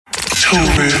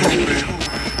Toolroom.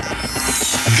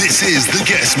 This is the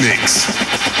guest mix.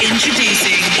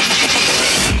 Introducing.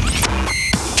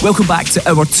 Welcome back to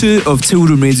hour 2 of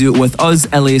Toolroom Radio with us,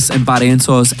 Elias and Barry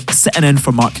Entos, sitting in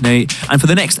for Mark Knight. And for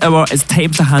the next hour, it's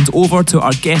time to hand over to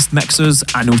our guest mixers,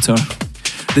 ANOTR.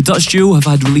 The Dutch duo have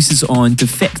had releases on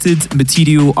Defected,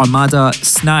 Material, Armada,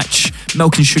 Snatch,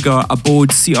 Milk and Sugar, Abode,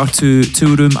 CR2,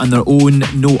 Toolroom and their own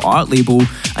No Art label.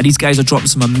 And these guys are dropping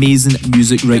some amazing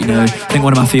music right now. I think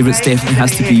one of my favourites definitely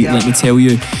has to be Let Me Tell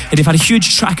You. And they've had a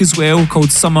huge track as well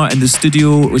called Summer in the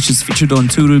Studio, which is featured on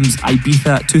Toolroom's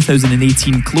Ibiza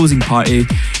 2018 closing party.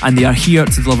 And they are here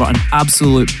to deliver an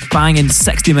absolute banging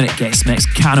 60-minute guest mix.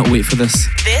 Cannot wait for this.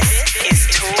 This is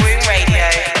Toolroom Radio.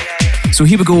 So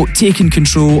here we go, taking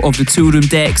control of the Toolroom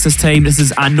decks this time. This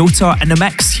is ANOTR in the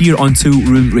mix here on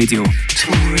Toolroom Radio.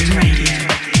 Toolroom Radio.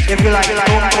 If you like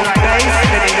boom bass,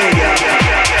 let me hear ya.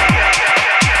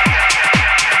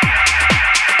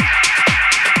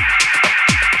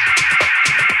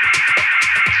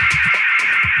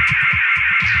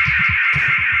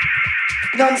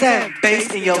 You know what I'm saying?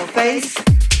 Bass in your face.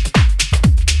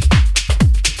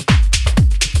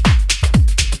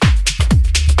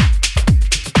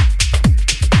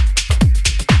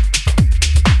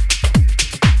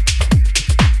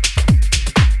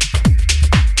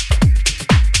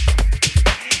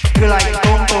 You like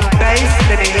boom bass,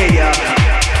 let me hear ya.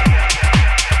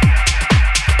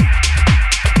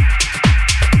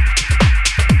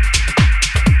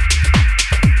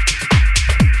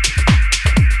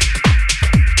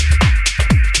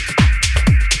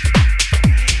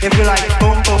 If you like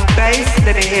boom bass,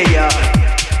 let me hear ya.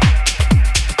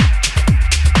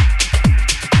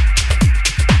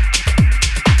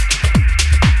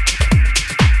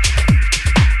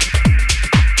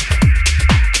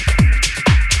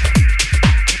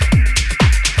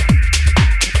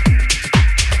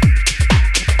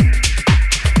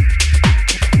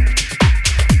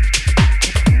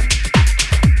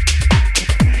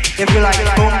 If you like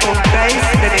boom bass,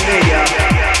 let me hear ya.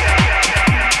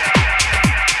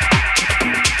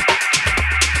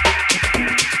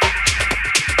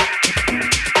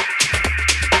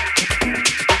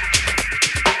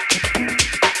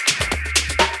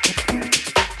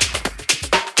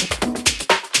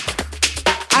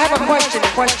 I have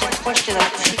a question or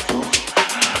two.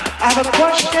 I have a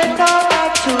question or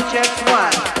two, just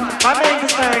one. My main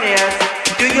concern is,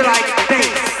 do you like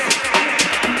bass?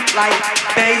 Like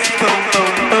bass, boom,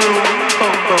 boom, boom,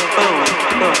 boom, boom, boom,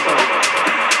 boom, boom.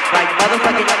 Like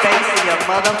motherfucking bass in your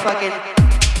motherfucking.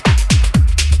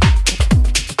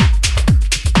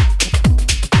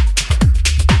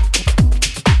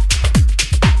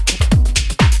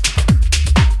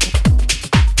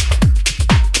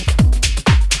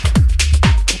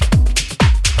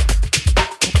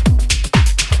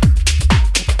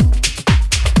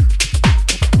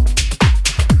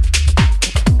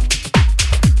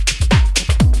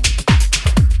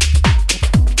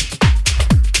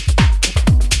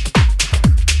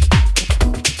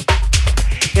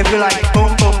 If you like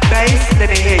boom bass, let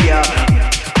me hear ya.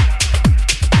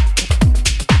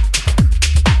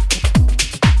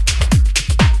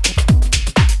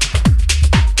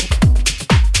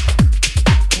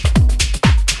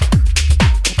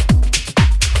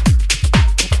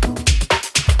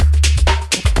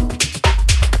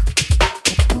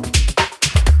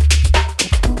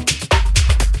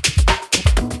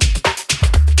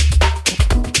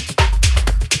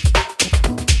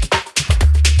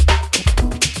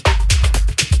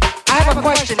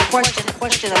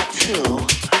 Question or two.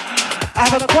 I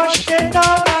have a question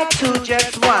or two,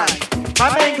 just one. My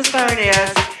main concern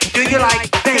is, do you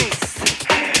like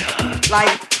bass?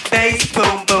 Like bass,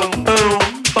 boom, boom, boom,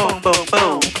 boom, boom,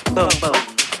 boom, boom, boom.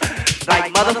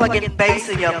 Like motherfucking bass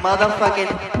in your motherfucking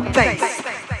face.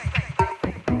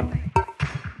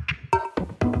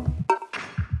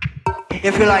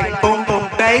 If you like boom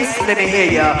bass, let me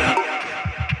hear ya.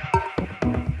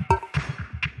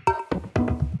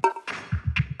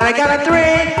 I got a 3.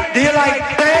 Do you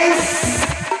like bass?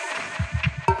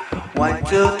 1,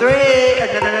 2, 3.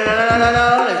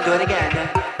 No. Let's do it again.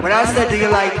 When I said, do you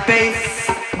like bass?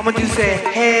 I want you to say,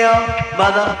 hell,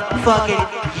 motherfucking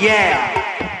yeah.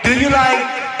 Do you like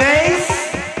bass?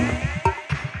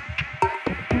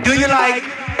 Do you like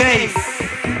bass?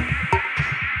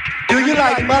 Do you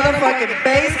like motherfucking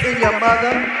bass in your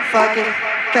motherfucking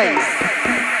face?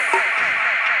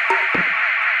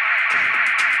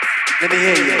 Let me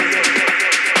hear you.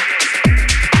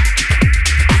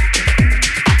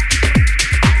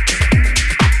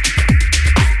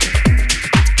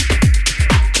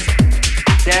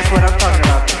 That's what I'm talking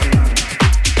about.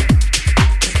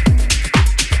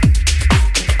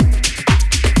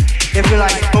 you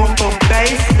like boom boom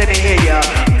bass, let me hear ya.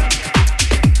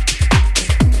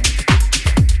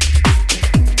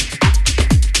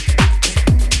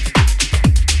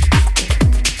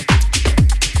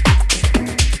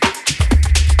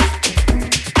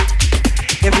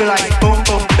 If you like boom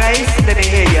boom bass, let me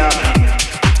hear ya.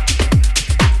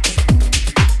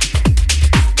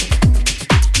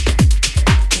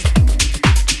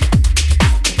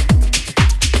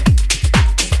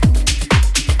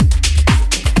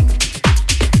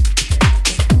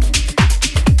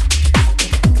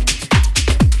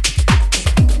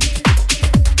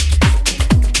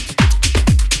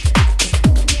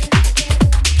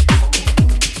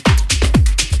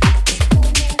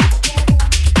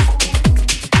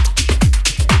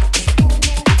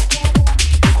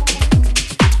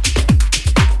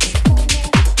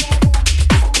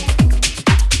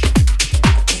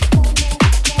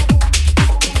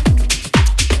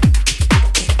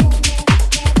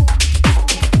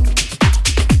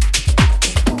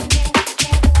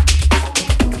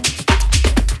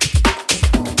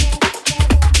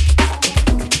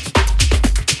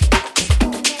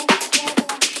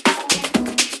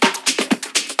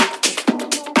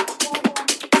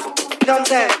 Don't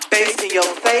that bass in your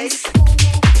face.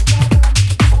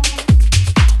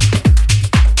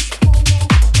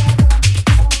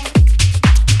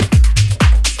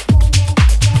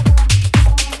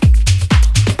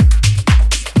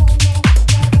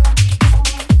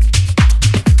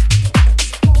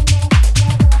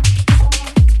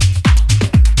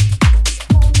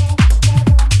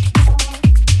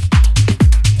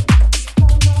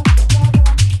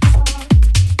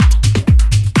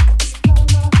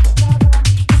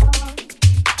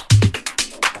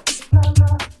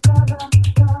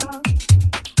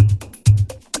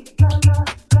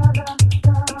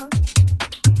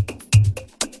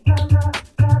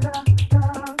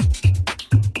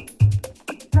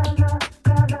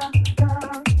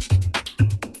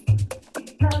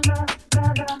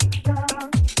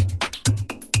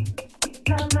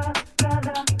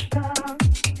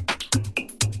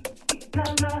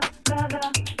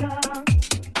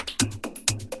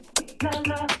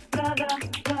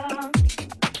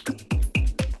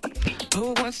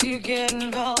 But once you get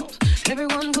involved,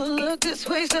 everyone will look this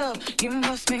way, so you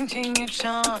must maintain your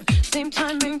charm. Same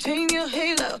time, maintain your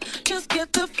halo. Just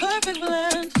get the perfect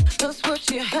blend. That's what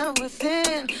you have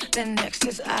within. Then next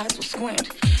his eyes will squint.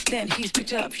 Then he's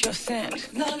picked up your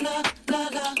scent. La la la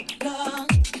la la.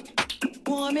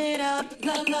 Warm it up.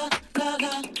 La la la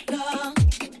la la.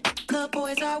 The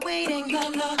boys are waiting. La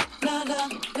la la la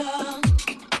la.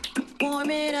 Warm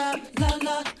it up. La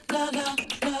la la la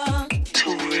la.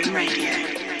 Toolroom Radio.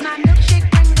 My milkshake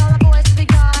brings all the boys to the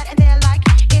yard, and they're like,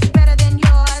 it's better than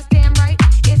yours. Damn right,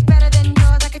 it's better than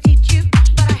yours. I could teach you,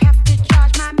 but I have to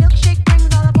charge. My milkshake brings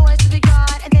all the boys to the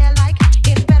yard, and they're like,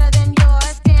 it's better than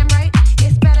yours. Damn right,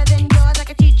 it's better than yours. I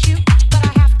could teach you, but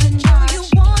I have to charge. You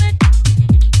want it?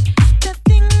 The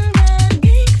thing that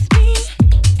makes me,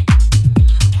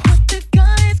 what the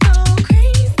guys go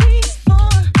crazy.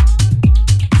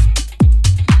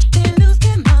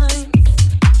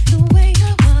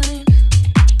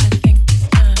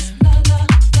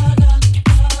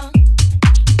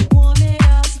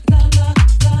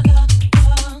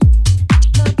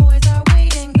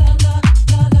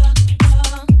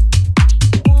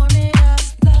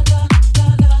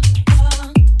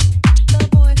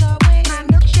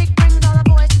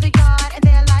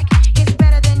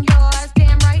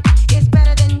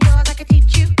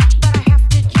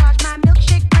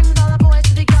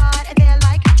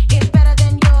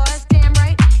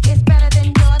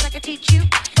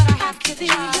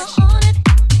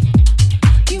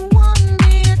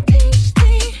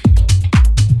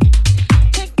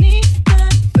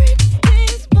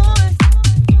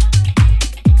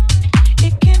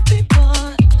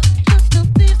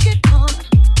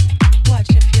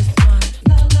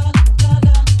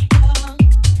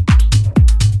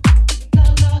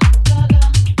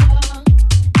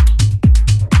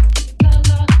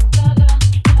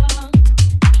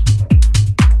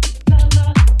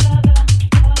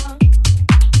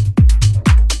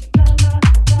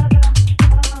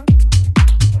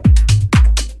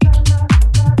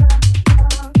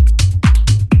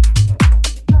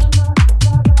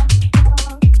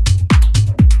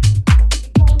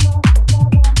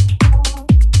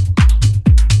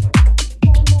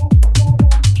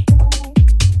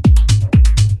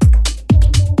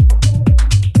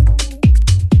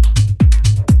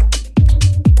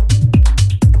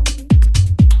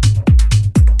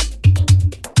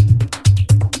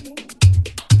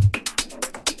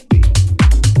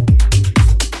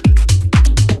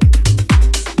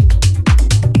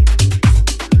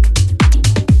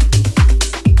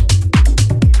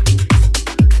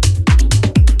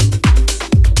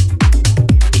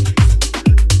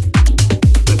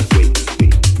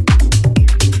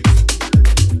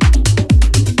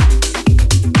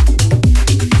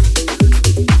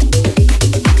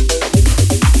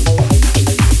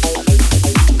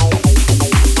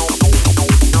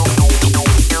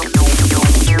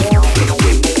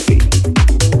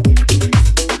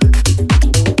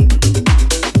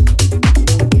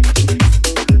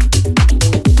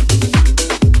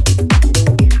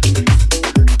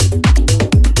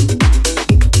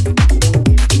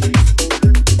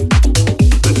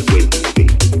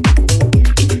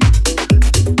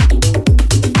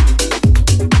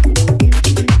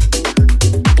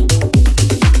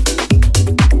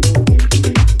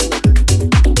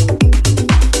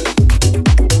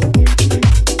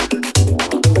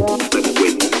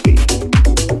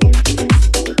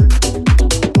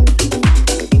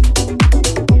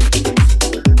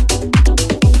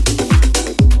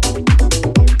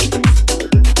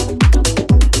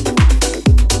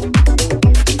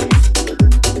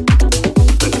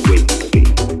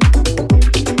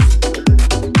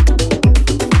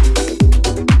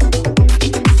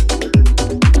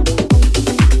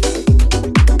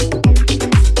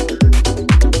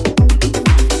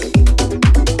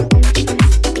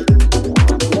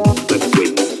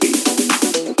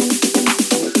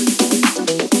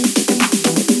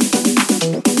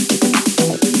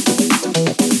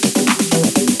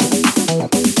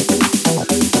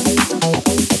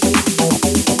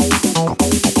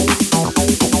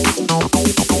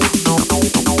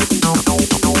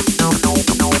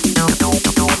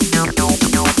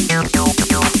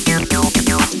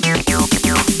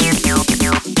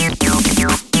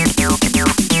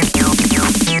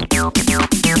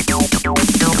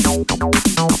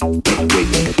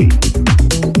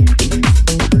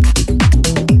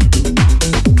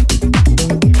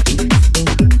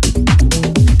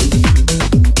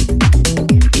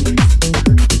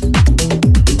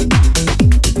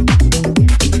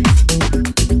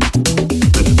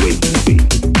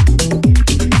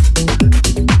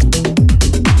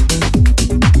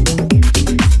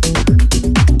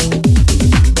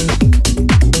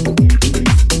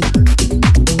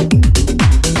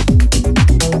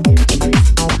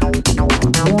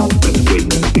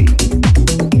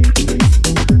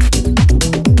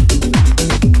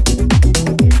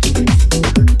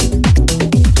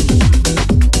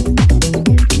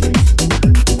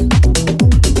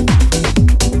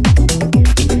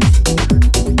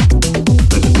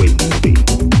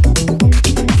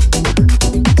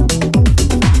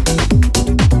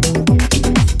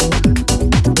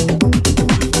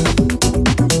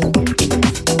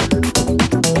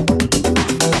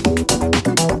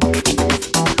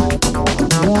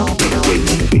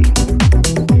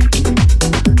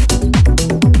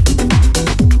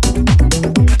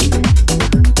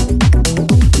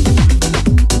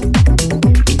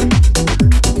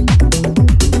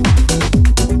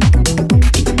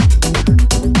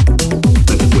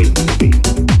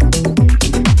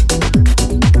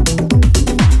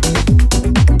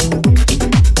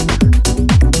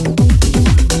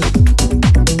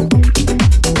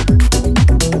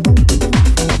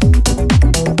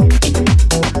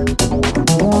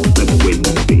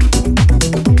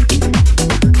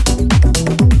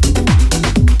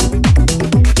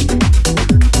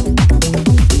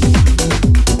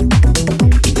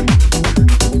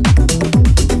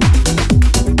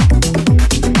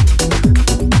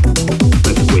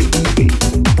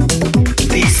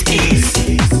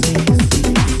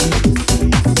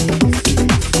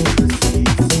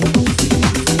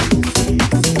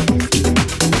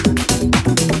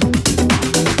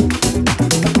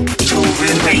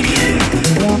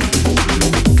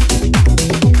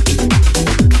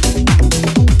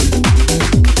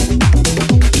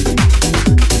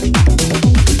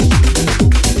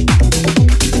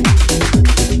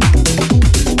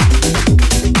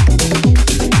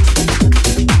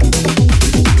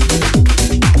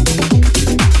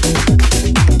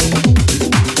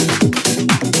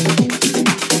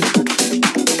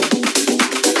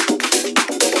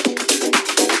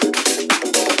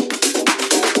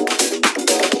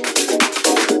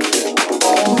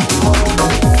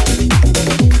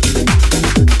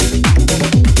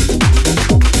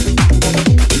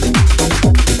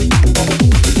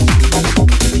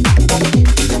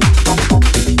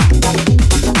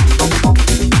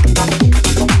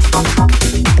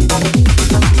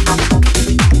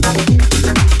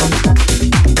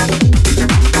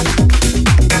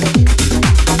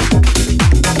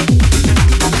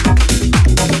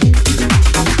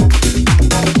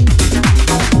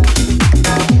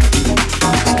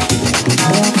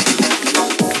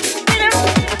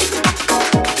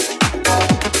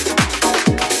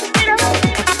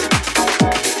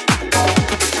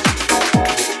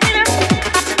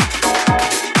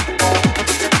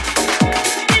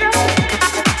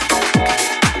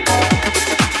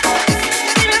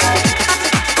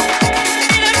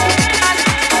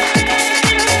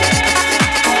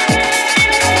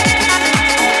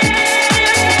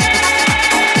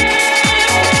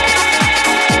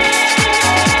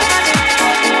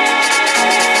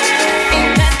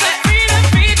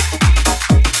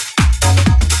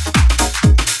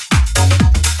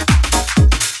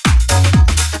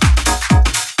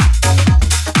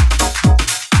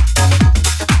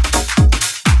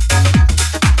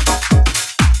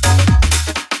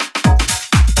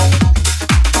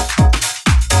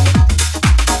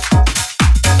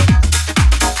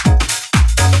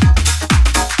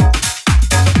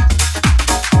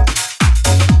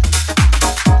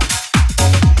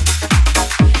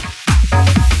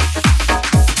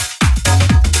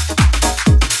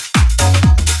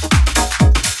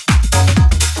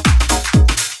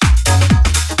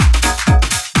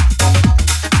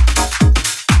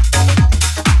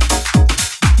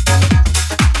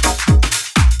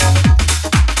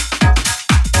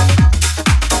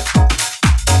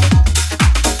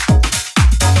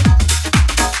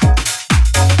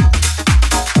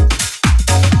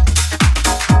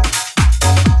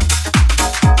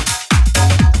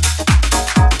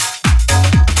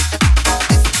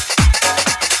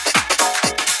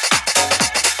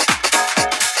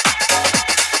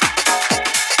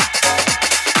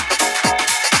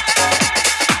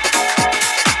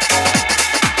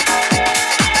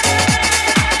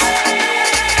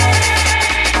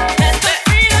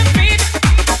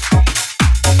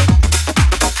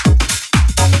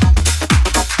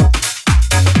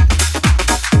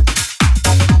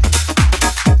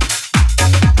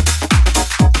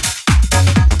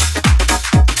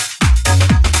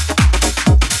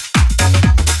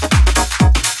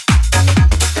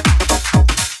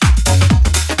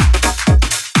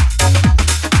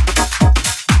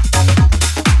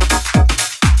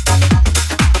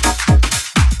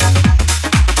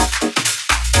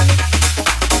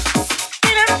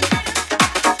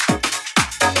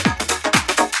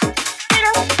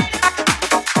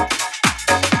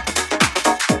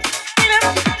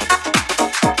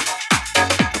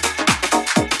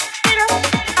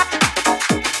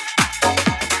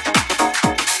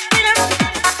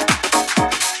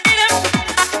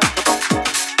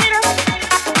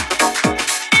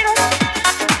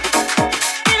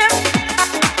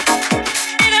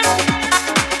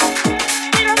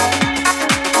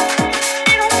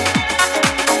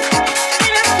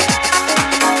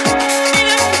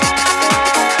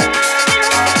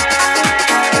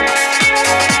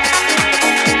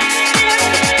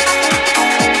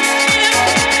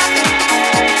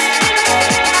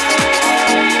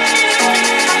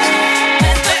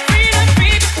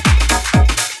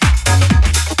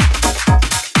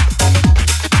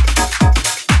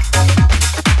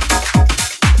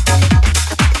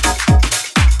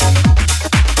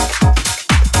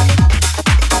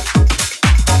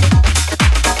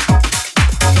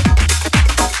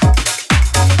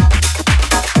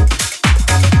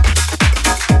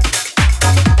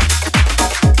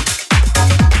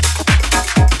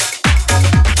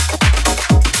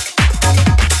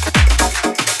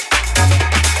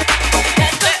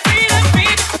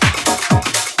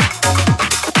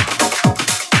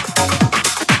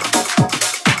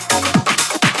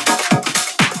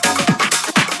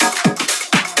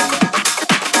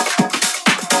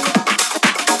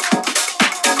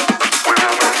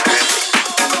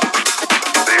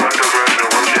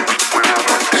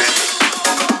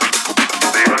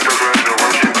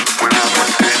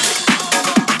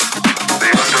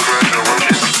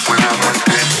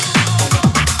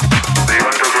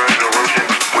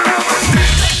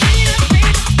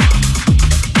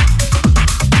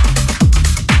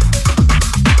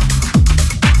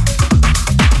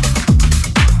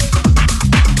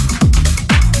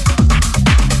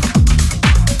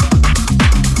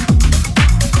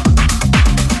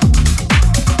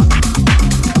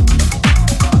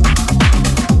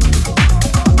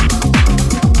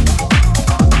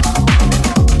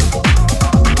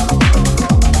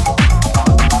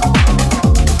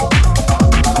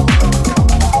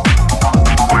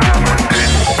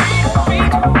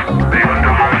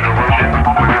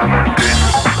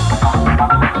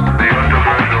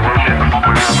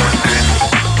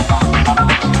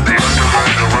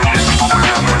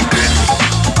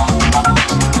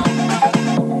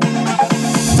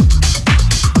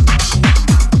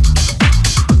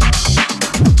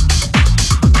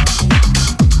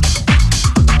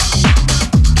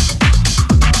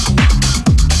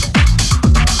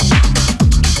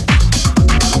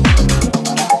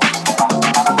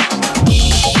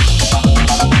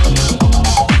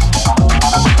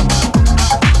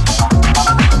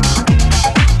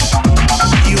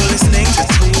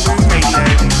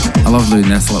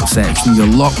 warm-up section, you're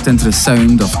locked into the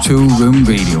sound of Toolroom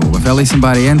Radio with Elias and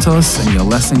Barrientos, and you're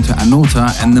listening to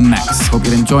ANOTR in the mix. Hope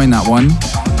you're enjoying that one.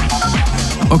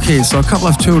 Okay, so a couple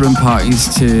of Toolroom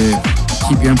parties to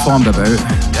keep you informed about.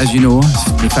 As you know, it's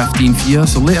the 15th year,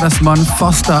 so later this month,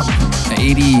 first up at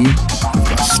ADE, we've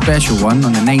got a special one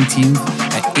on the 19th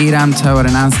at Aram Tower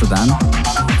in Amsterdam.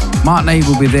 Mark Knight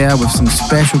will be there with some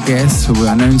special guests who will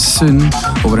announce soon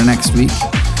over the next week.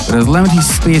 But there's limited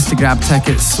space to grab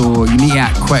tickets, so you need to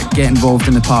act quick, get involved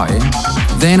in the party.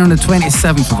 Then on the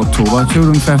 27th of October,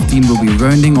 Toolroom 15 will be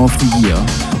rounding off the year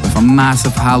with a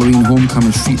massive Halloween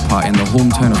homecoming street party in the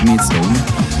hometown of Maidstone.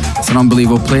 It's an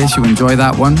unbelievable place, you'll enjoy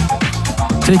that one.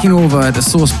 Taking over at the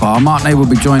Source Bar, Mark Knight will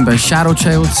be joined by Shadow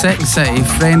Child, Second City,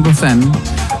 Friend Within,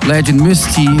 legend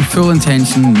Moose T, Full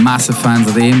Intention, massive fans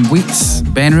of them, Wheats,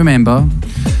 Ben Remember,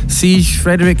 Siege,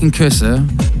 Frederick and Kusa,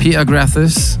 Peter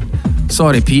Grathus,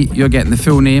 sorry Pete, you're getting the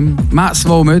full name, Matt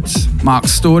Smallwood, Mark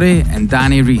Story and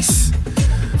Danny Reese.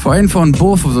 For info on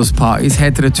both of those parties,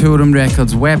 head to the Toolroom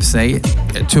Records website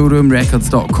at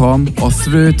toolroomrecords.com or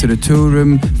through to the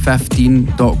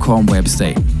toolroom15.com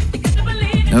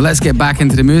website. Now let's get back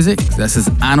into the music. This is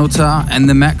ANOTR in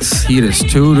the mix. Here is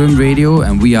Toolroom Radio,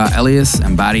 and we are Elias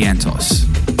and Barrientos.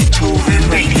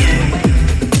 Toolroom Radio.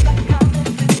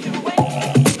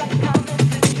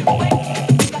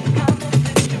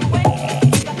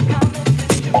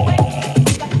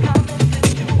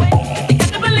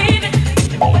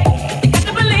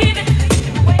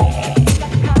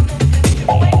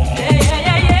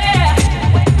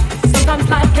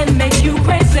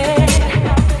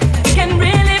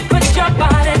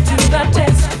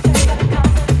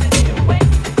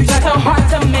 Hard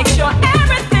to make sure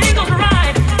everything goes right.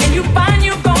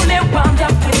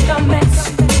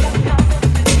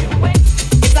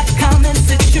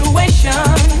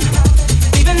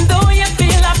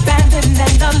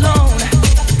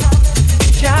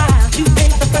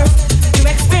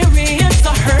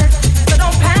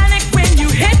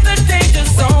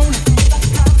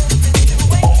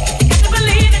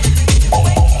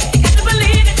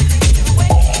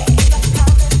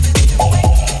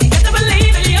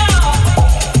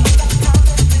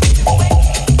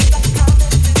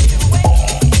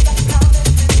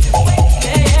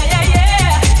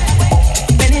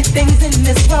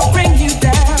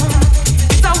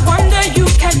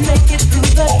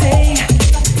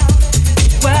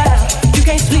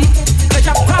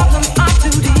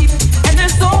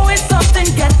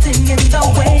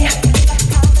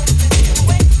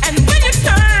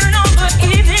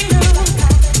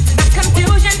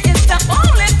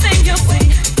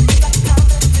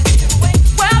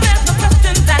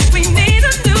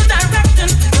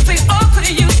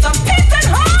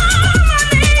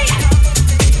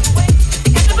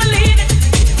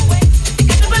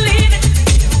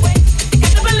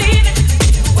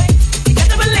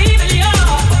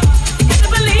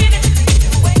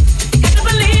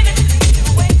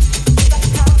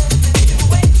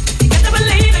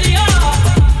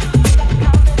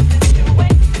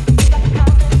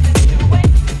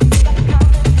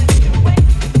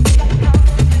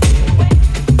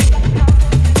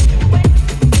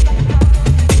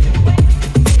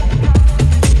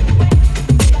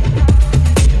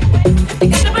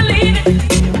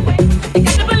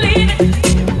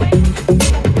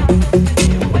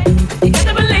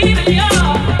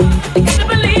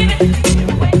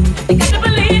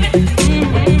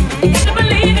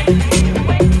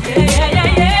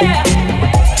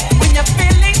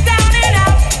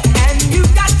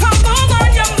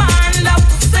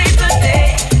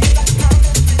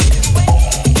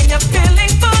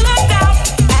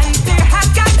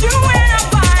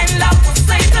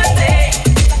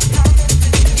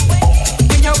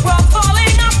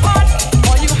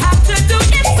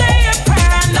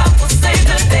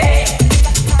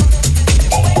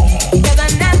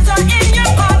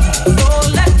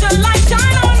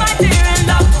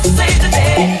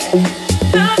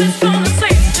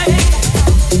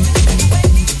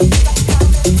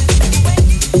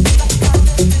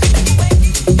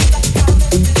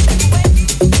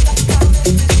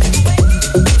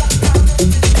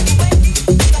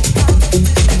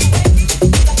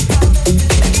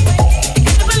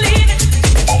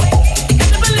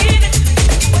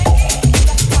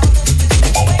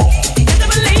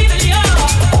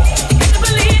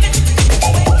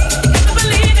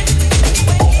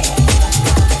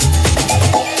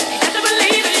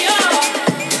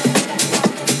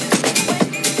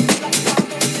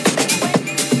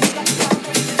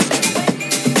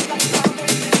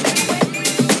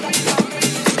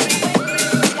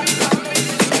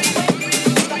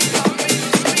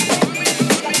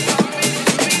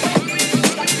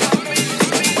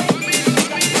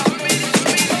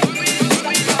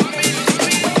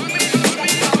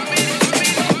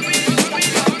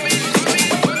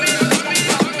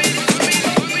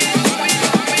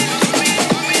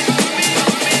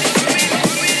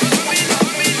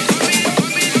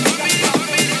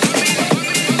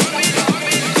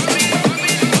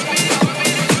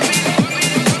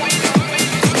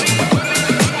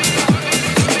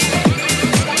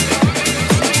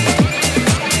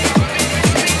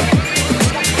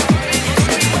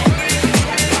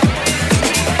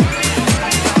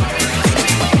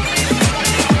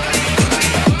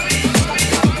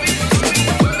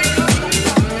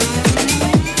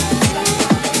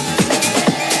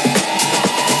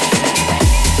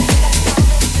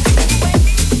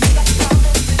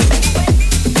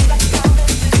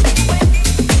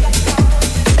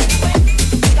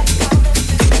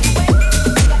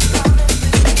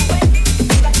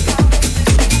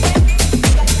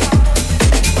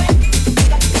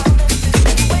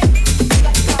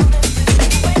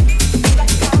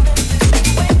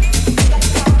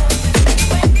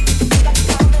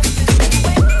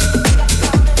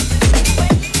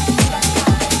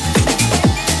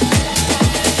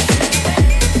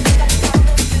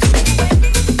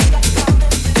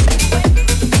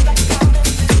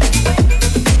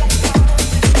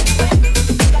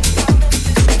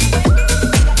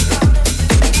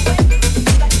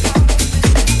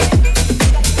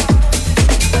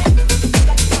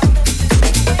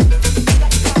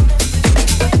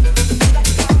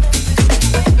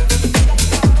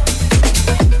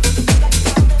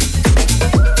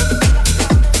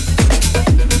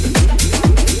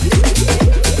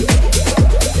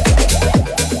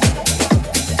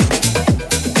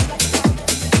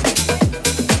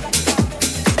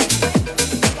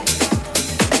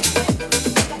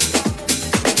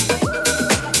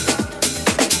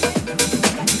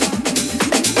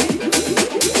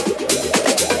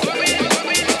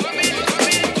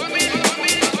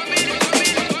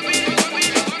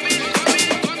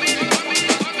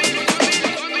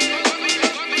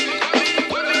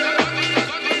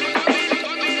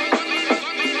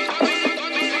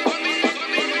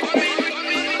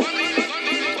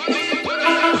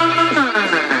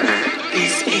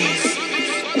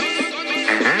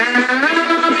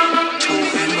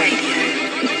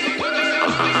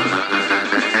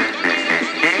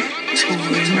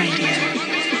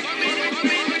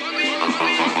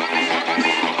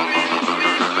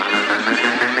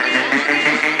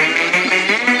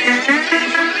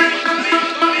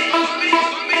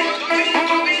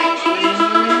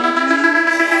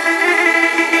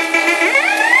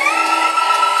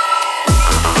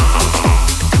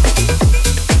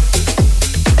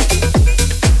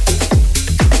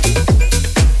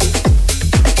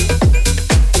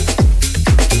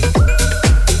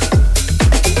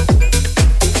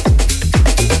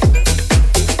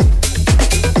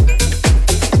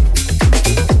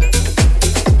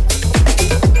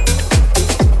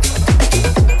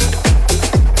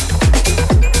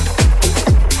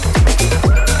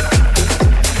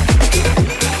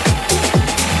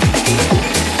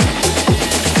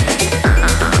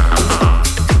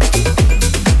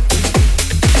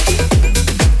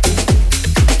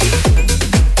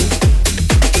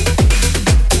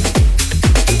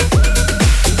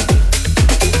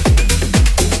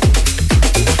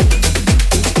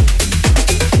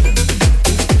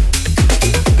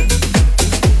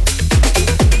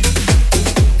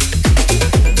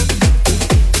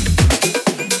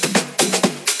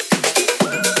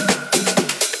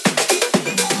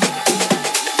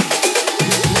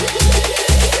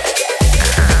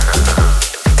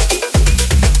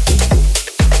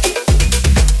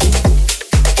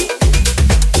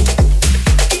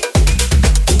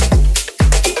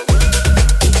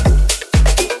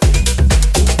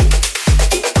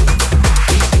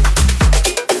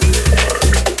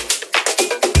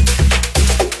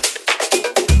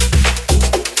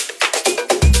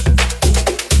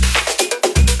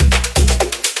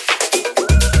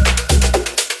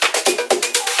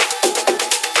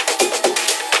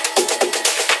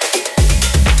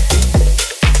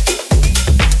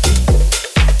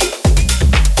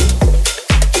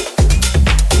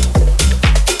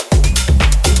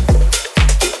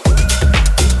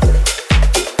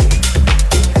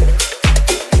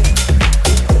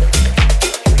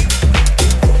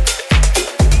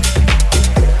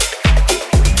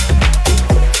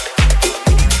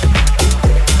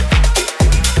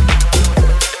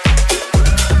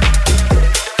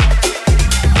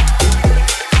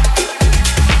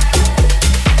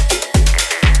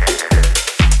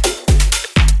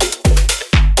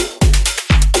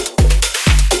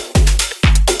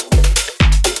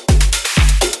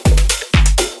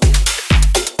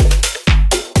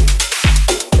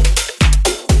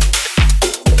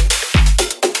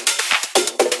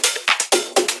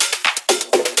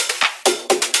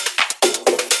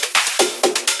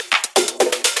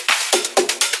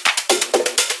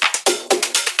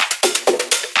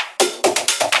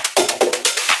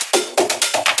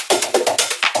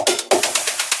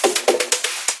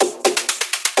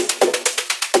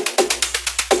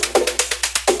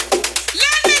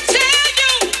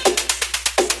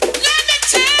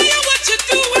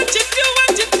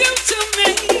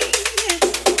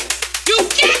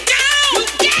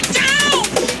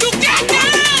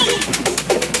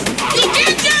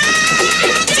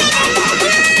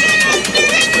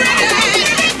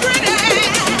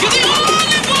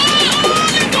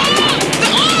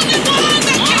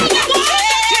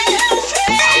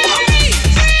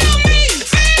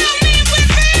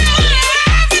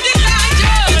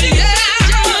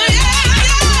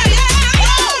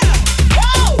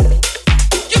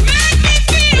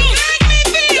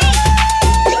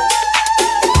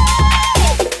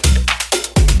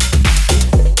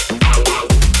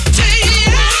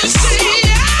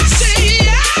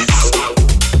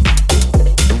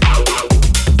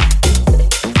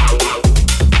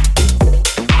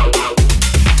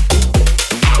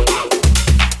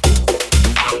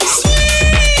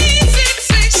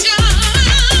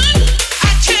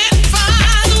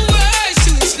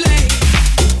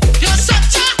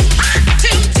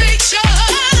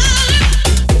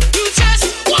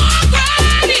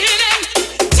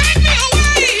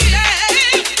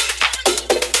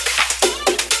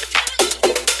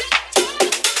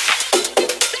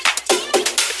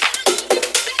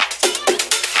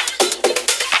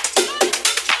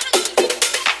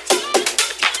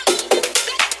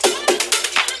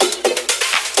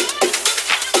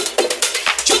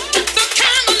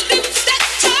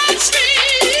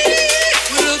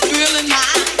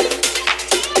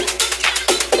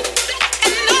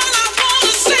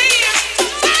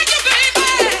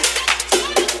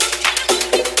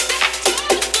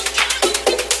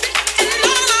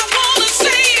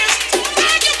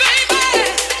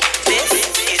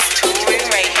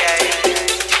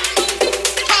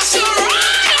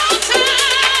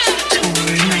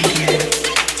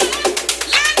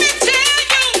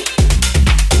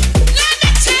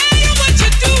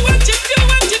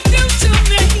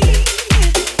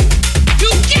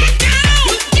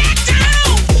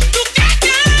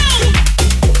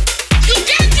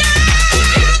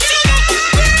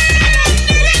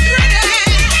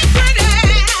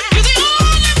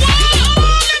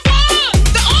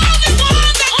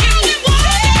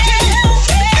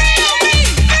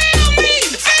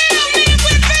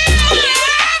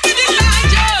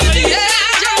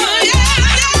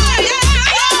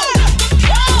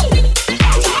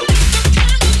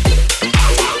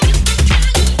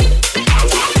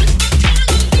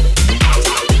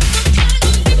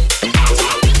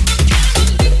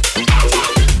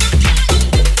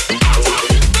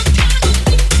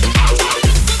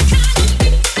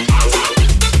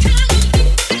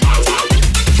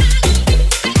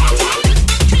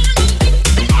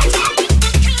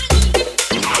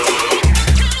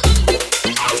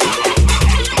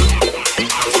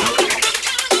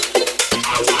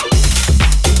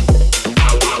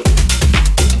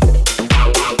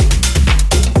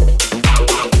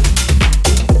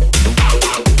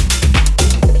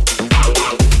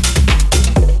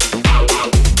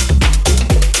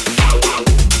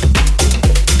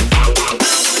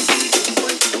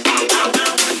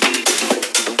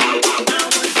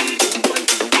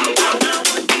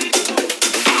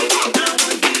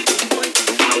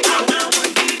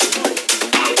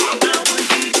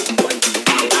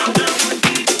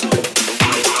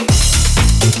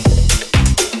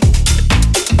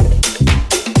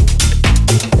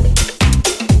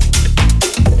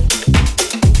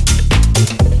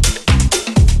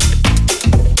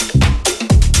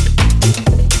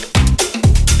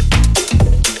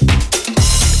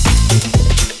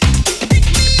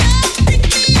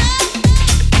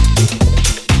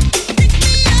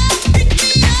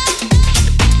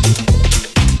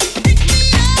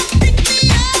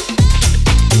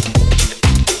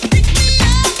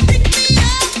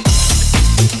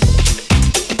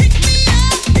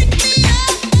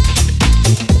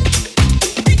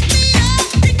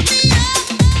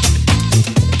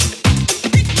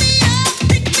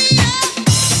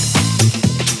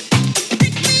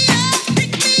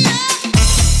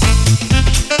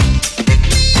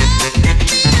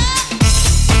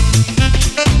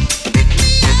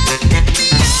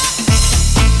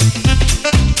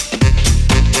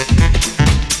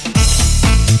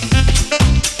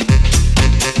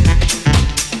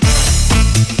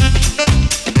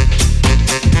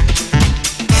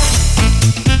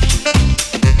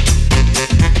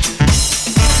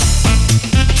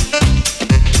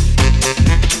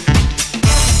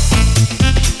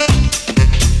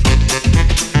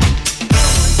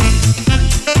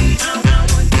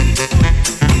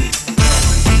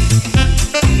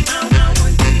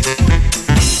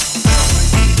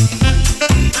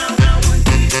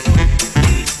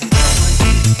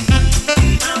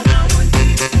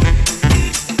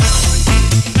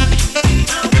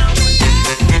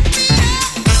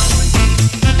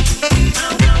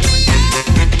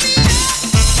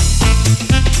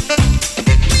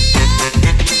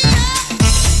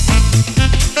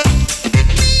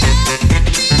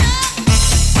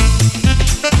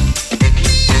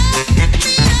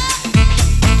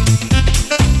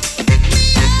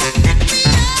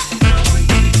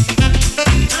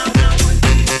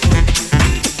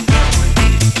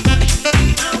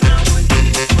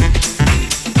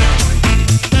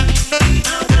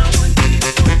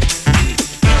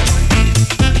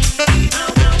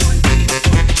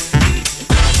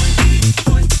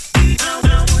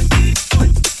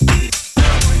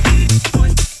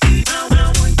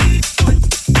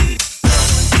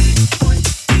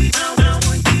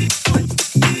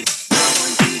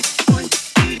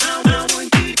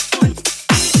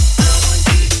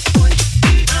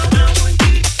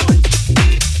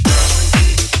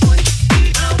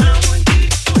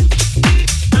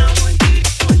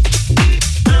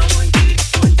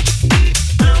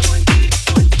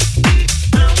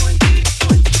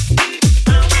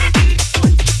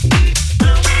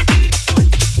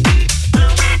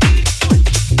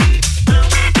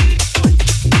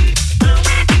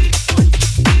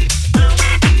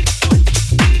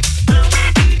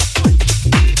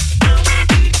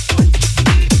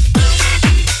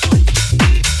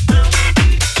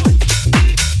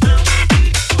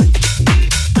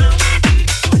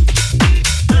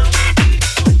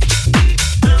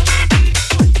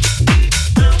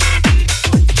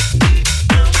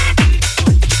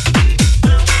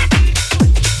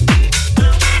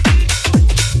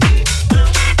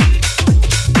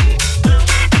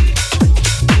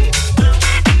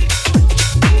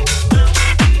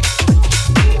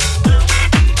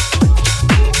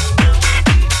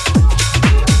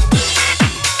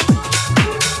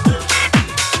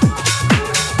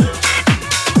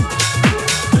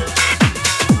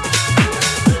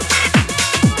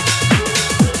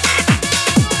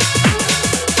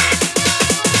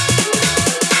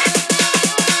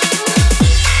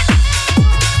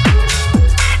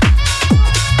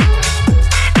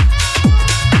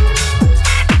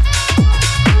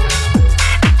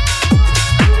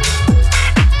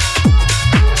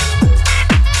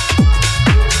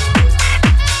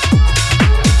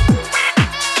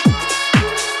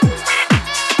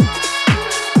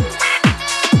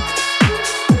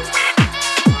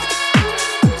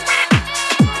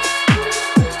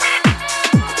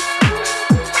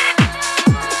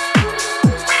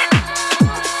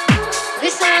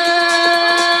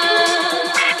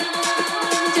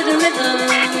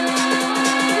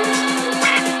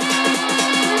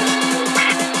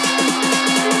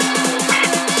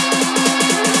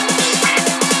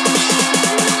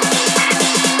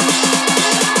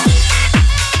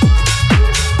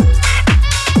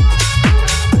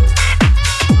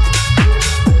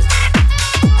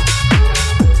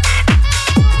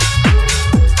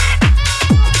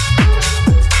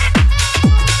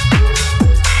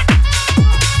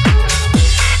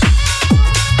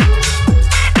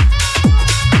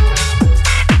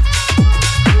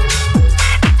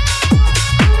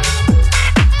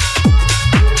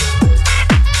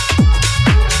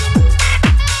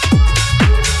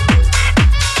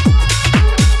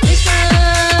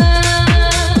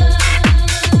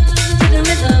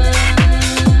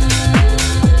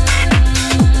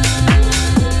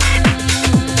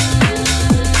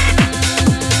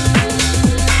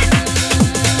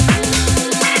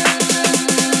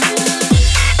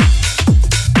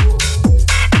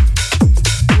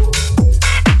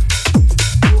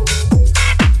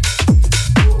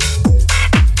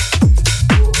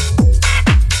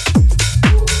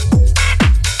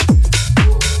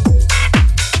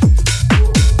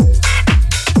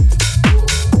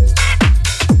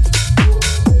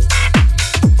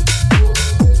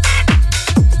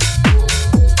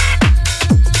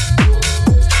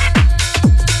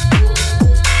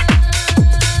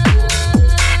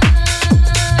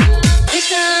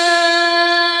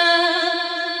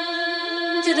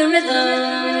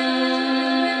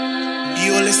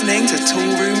 listening to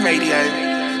Toolroom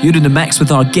Radio. You're in the mix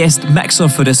with our guest mixer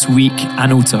for this week,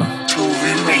 ANOTR.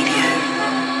 Toolroom Radio.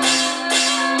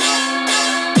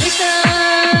 Listen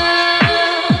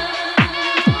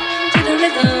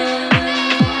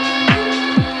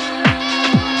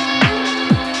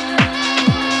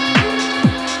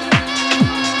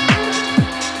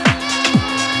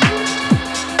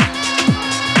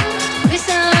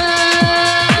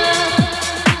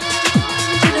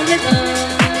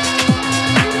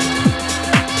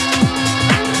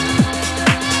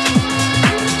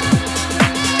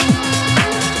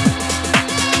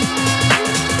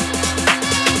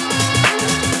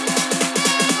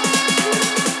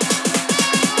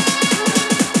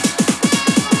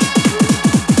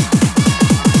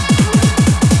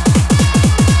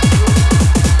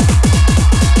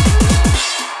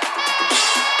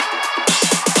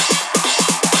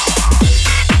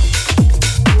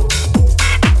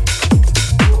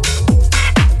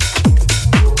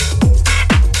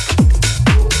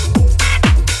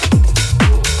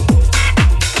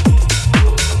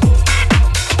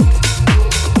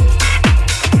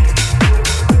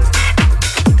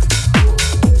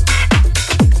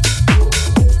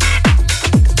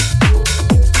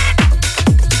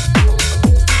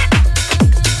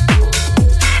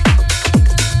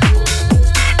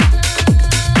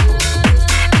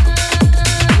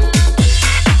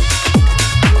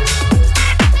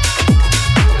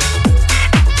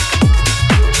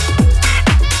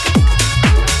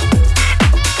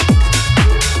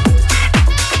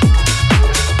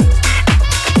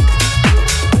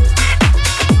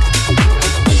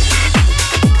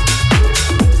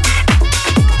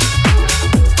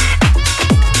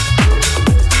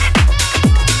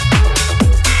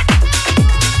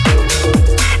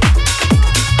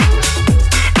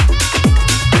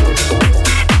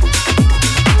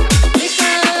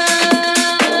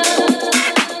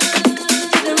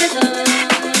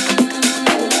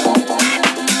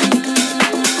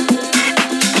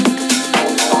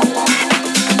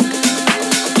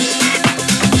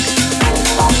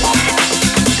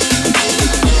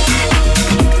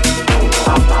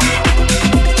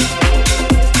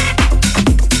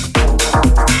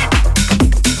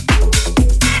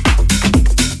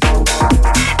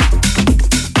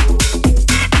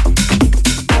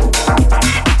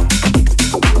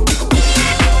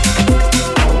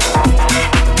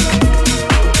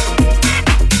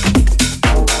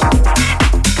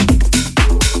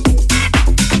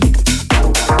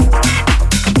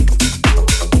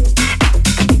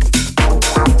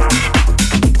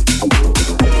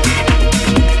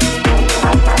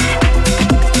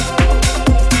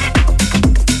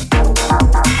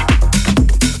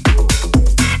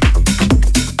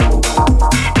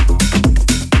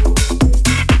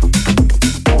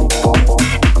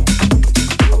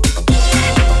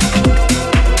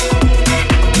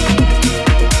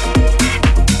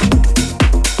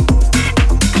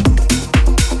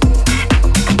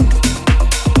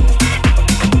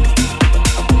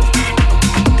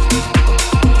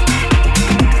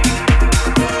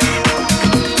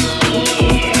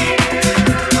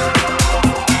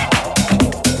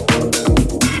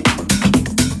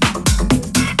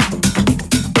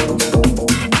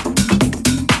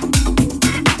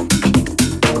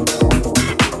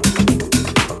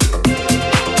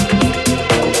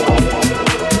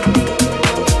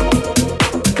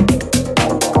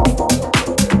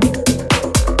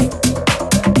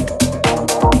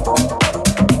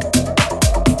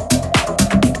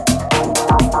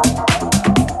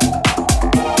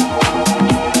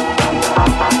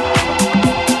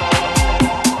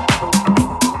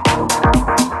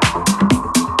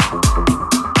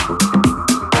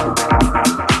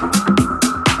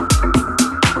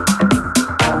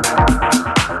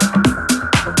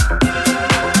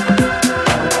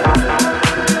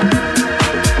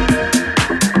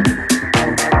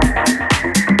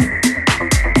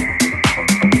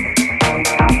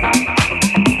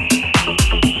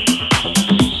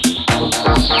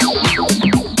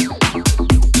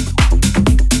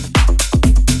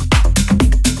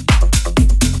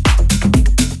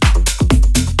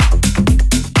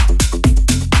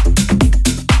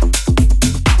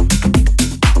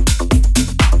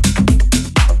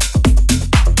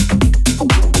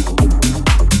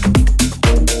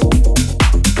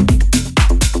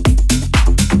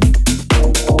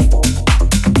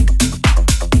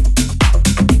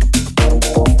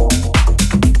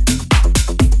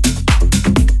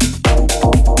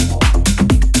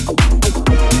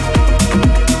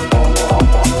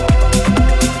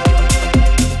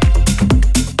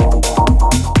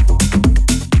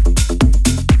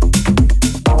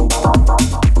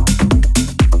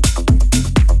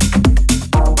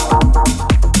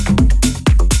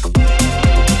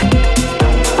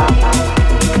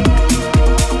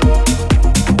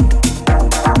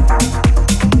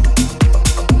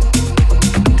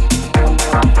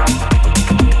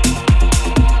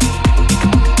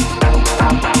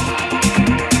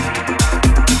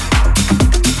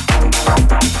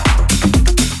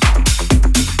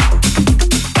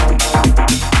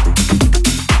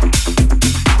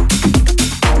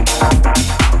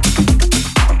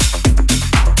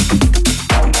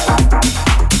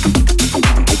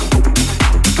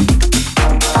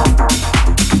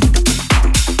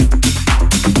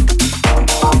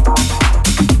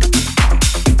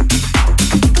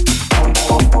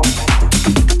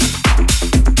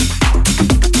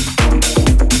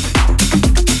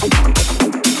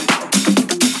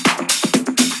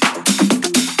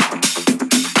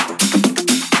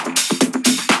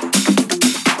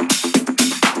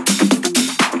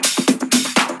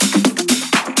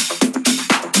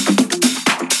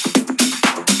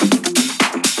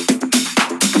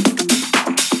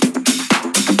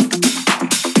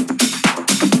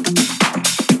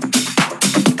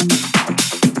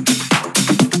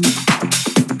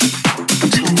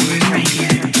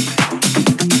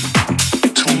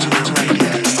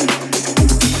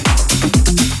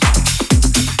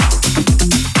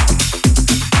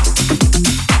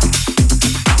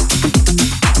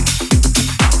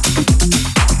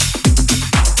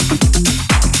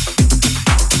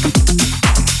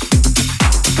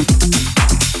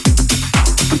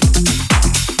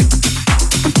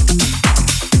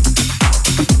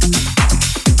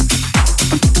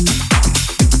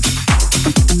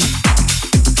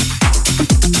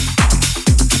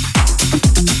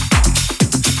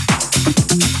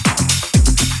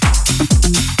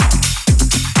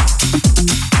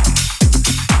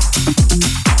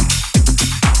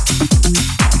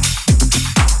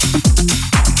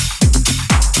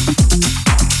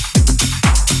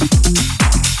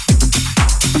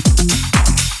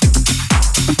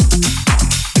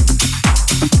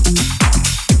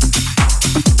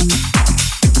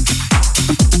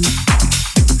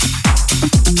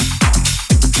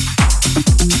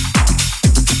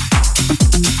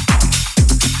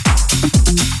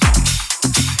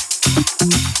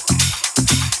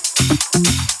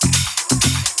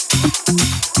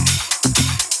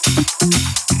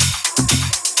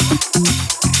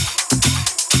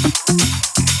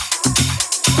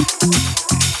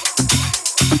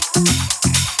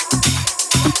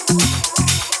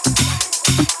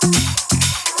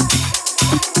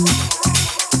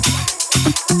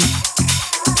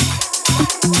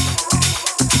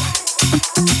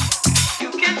You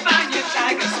can find your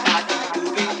tiger spot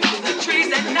moving through the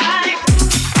trees at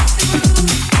night.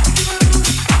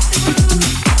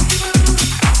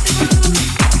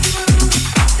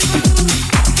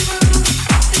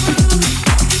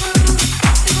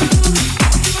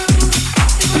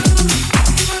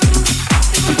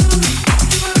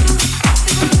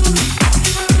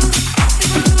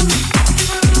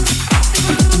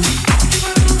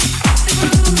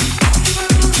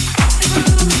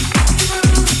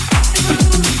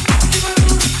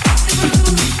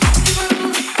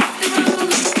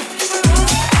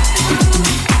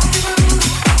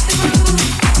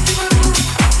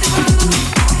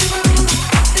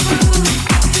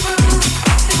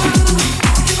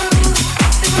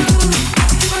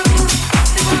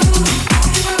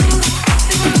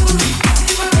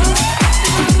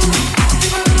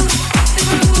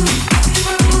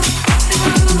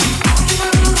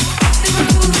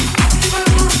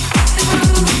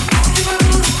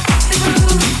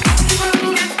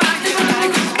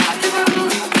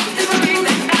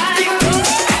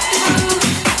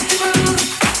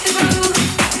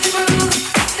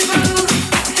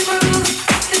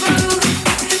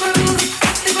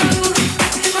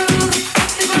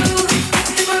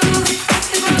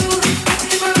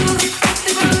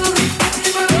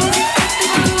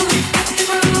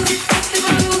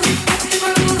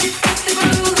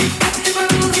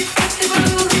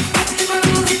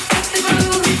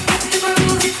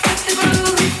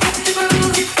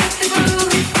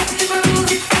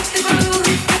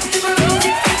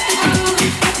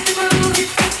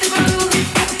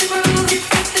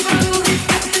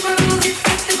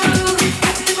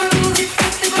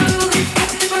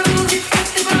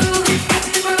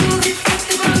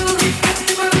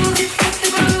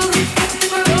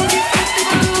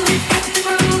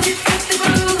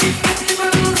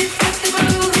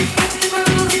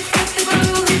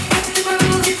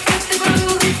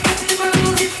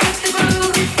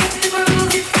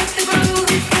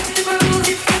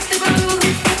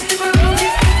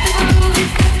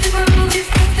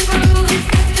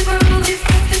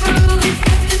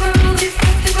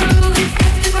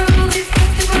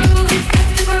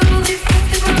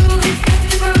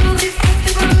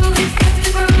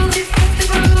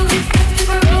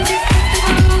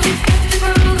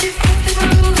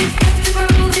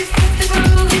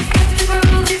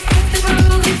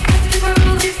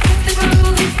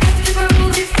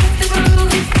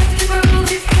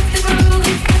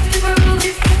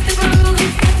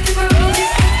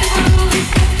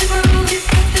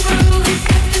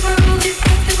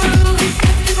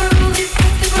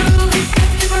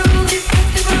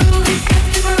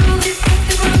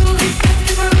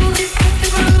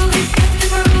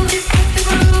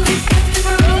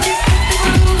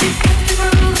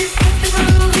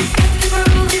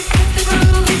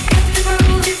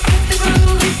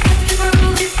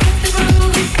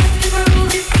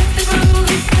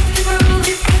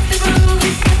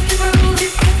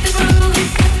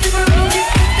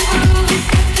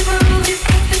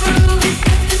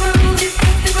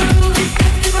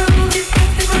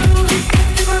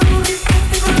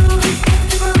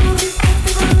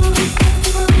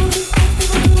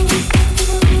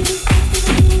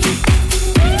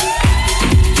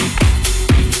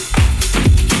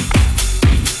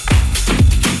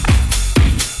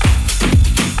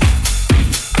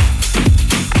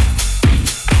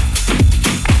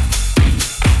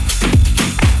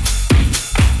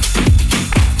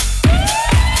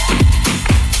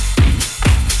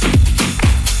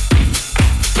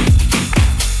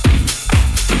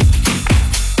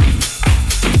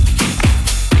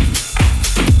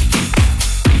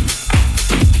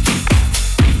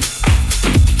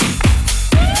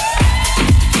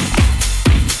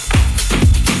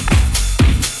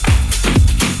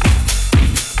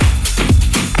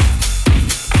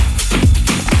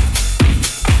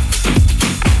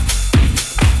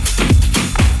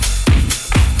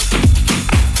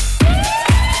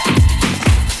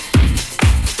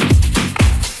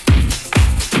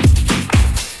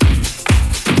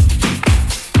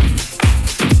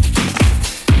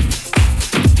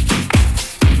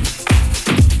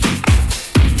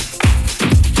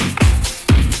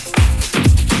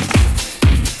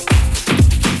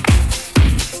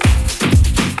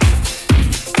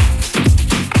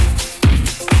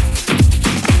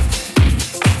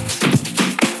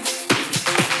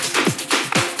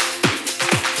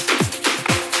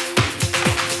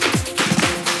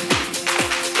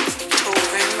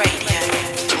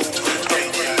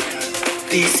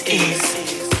 This is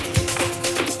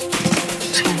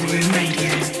Toolroom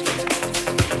Radio.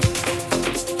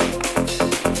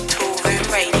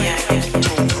 Toolroom Radio.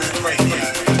 Toolroom Radio.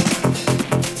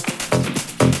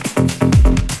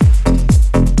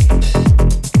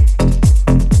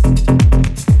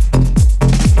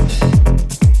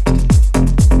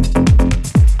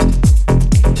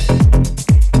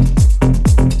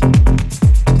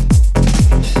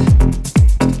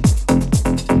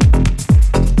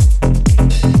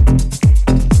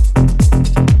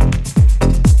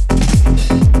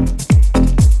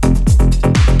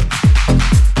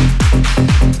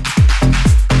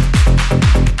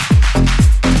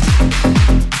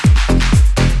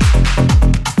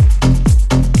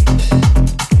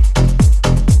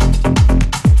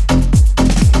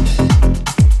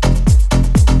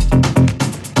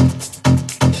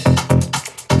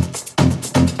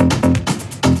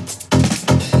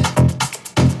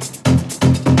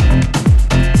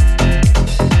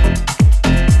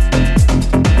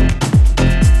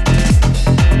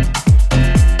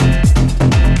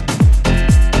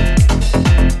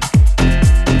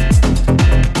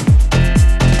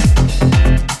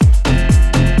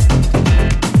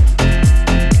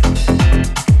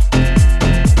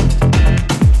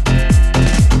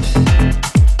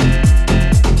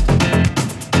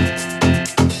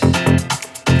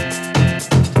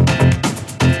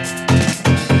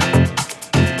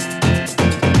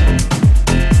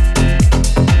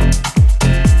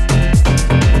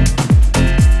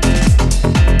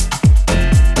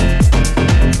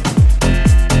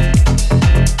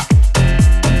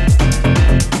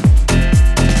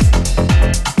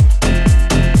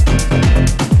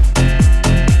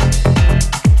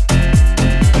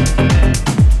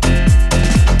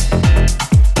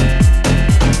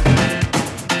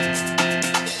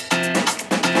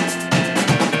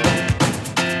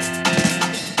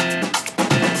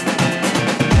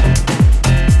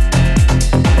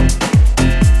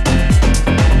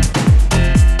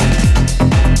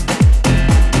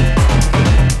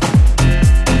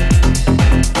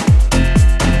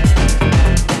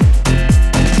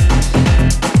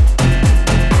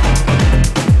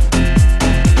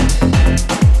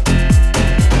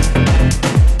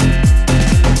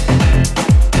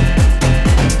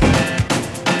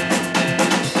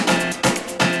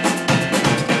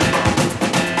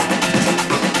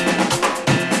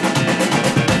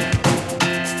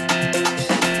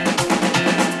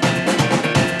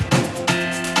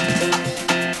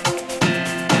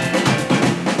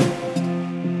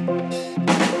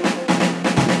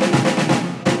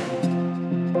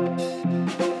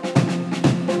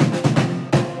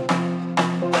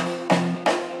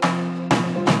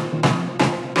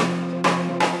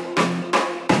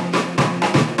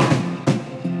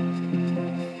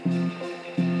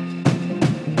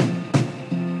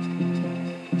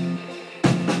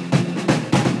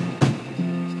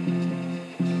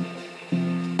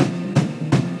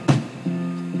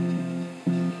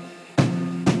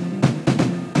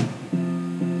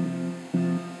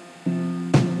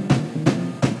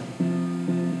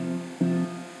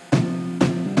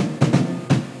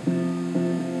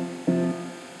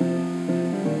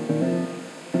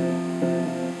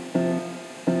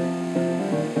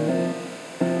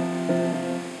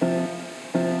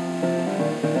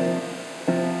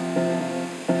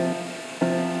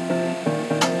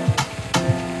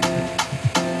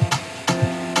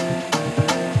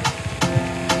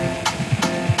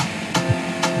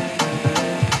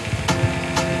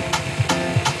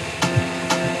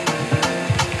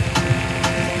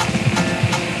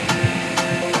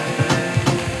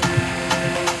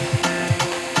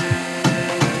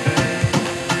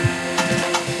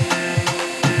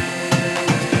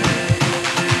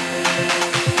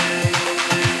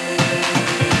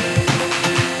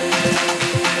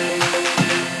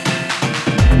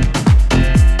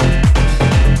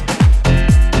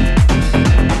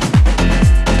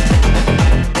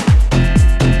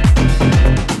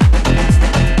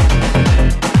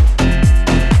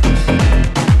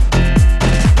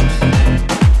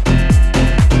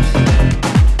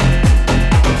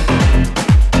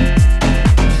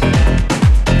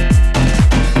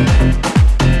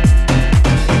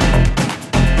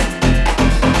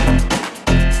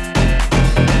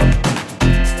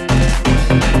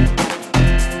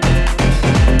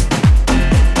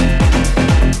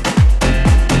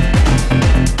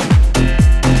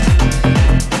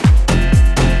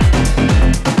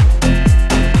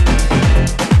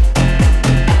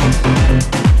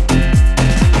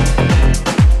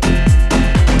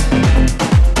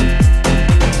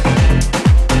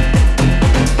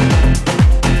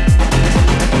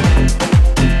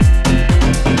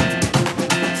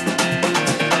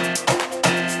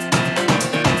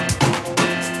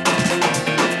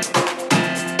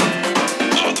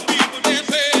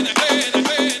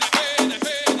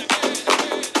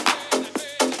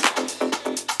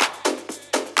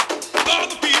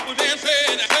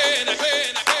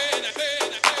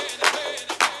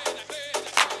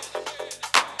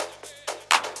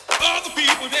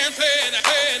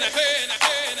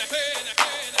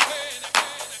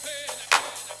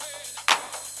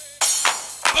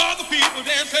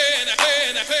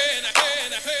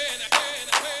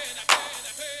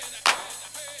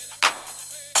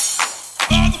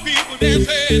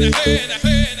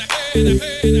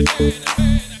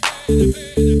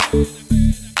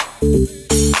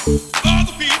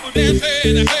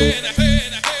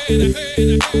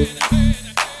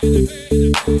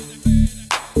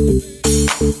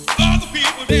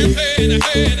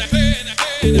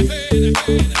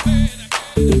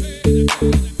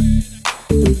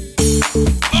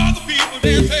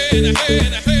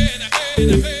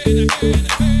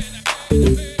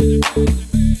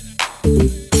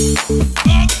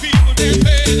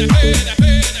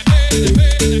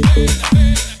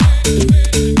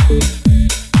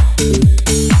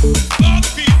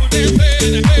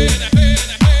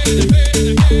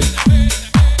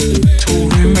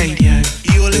 Toolroom Radio.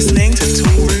 You're listening to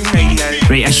Toolroom Radio.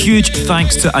 Right, a huge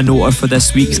thanks to ANOTR for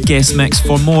this week's guest mix.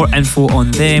 For more info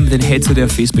on them, then head to their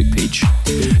Facebook page.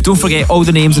 Don't forget, all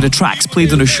the names of the tracks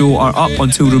played on the show are up on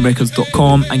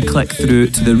toolroomrecords.com and click through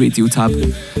to the radio tab.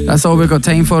 That's all we've got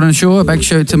time for on the show. A big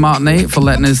shout to Martin 8 for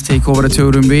letting us take over the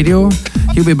Toolroom Radio.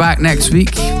 He'll be back next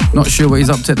week. Not sure what he's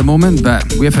up to at the moment,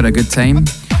 but we've had a good time.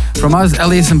 From us,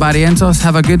 Elias and Barrientos,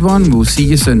 have a good one. We'll see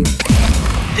you soon.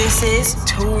 This is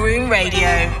Toolroom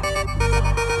Radio.